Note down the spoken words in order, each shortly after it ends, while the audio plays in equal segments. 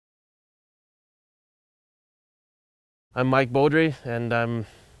I'm Mike Beaudry, and I'm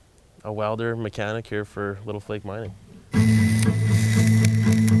a welder mechanic here for Little Flake Mining. I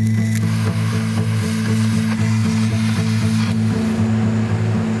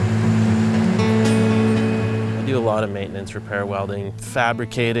do a lot of maintenance, repair welding,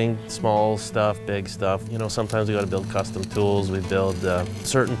 fabricating, small stuff, big stuff. You know, sometimes we got to build custom tools. We build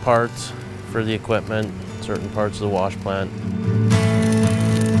certain parts for the equipment, certain parts of the wash plant.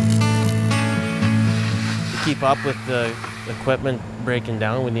 To keep up with the equipment breaking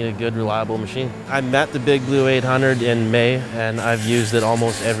down, we need a good, reliable machine. I met the Big Blue 800 in May, and I've used it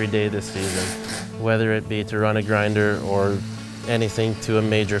almost every day this season, whether it be to run a grinder or anything to a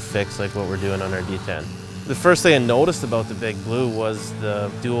major fix like what we're doing on our D10. The first thing I noticed about the Big Blue was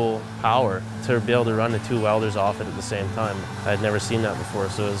the dual power, to be able to run the two welders off it at the same time. I had never seen that before,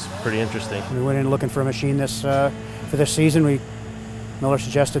 so it was pretty interesting. We went in looking for a machine for this season. Miller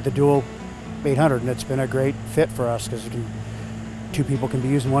suggested the dual 800, and it's been a great fit for us because two people can be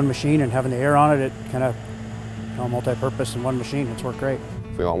using one machine, and having the air on it kind of multi-purpose in one machine. It's worked great.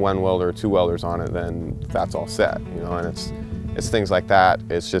 If we want one welder or two welders on it, then that's all set, and it's things like that.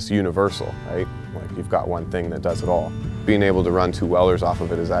 It's just universal, right? Like you've got one thing that does it all. Being able to run two welders off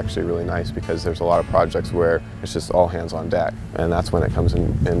of it is actually really nice because there's a lot of projects where it's just all hands on deck, and that's when it comes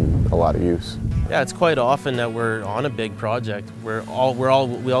in a lot of use. Yeah, it's quite often that we're on a big project. We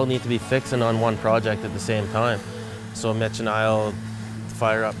all need to be fixing on one project at the same time. So Mitch and I'll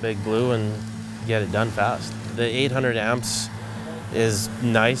fire up Big Blue and get it done fast. The 800 amps is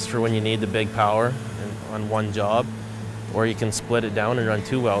nice for when you need the big power on one job, or you can split it down and run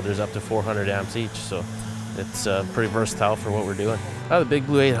two welders up to 400 amps each. So it's pretty versatile for what we're doing. The Big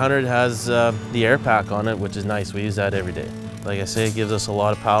Blue 800 has the air pack on it, which is nice. We use that every day. Like I say, it gives us a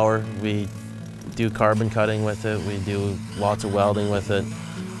lot of power. We do carbon cutting with it. We do lots of welding with it.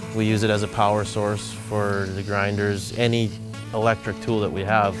 We use it as a power source for the grinders. Any electric tool that we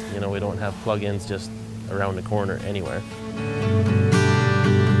have, we don't have plug-ins just around the corner anywhere.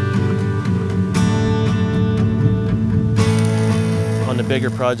 On the bigger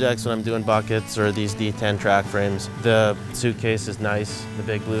projects, when I'm doing buckets or these D10 track frames, the suitcase is nice. The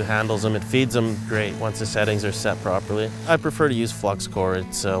Big Blue handles them. It feeds them great once the settings are set properly. I prefer to use flux core.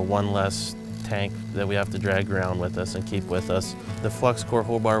 It's one less tank that we have to drag around with us and keep with us. The flux core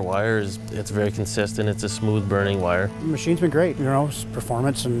Hobart wire it's very consistent. It's a smooth burning wire. The machine's been great,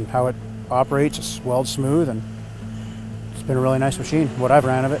 performance and how it operates. It's weld smooth, and it's been a really nice machine, what I've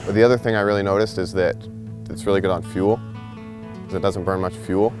ran of it. But the other thing I really noticed is that it's really good on fuel. It doesn't burn much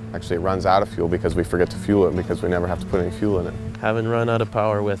fuel. Actually, it runs out of fuel because we forget to fuel it because we never have to put any fuel in it. Haven't run out of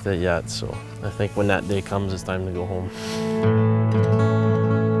power with it yet, so I think when that day comes, it's time to go home.